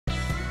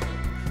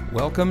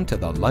Welcome to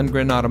the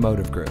Lundgren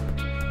Automotive Group,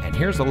 and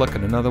here's a look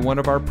at another one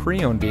of our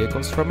pre-owned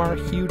vehicles from our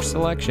huge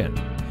selection.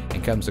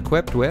 It comes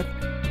equipped with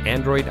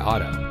Android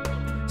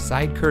Auto,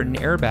 side curtain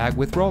airbag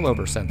with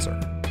rollover sensor,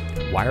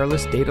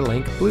 wireless data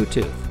link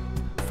Bluetooth,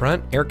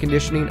 front air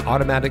conditioning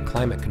automatic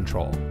climate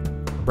control,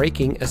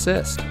 braking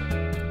assist,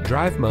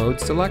 drive mode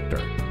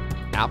selector,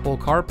 Apple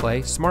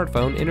CarPlay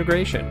smartphone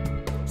integration,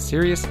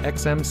 Sirius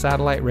XM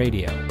satellite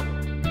radio,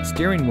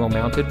 steering wheel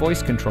mounted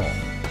voice control,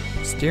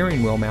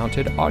 steering wheel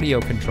mounted audio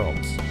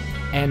controls,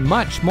 and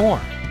much more.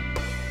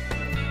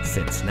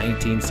 Since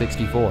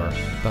 1964,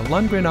 the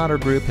Lundgren Auto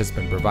Group has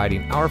been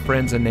providing our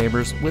friends and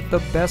neighbors with the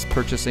best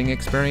purchasing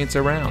experience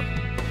around.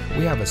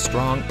 We have a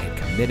strong and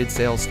committed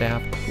sales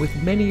staff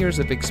with many years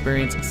of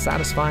experience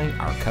satisfying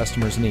our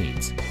customers'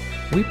 needs.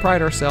 We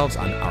pride ourselves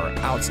on our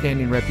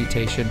outstanding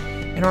reputation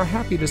and are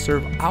happy to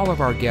serve all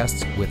of our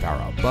guests with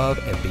our above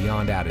and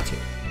beyond attitude.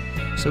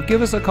 So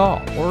give us a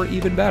call, or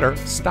even better,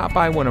 stop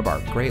by one of our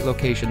great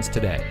locations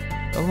today.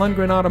 The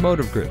Lundgren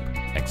Automotive Group.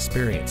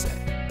 Experience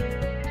it.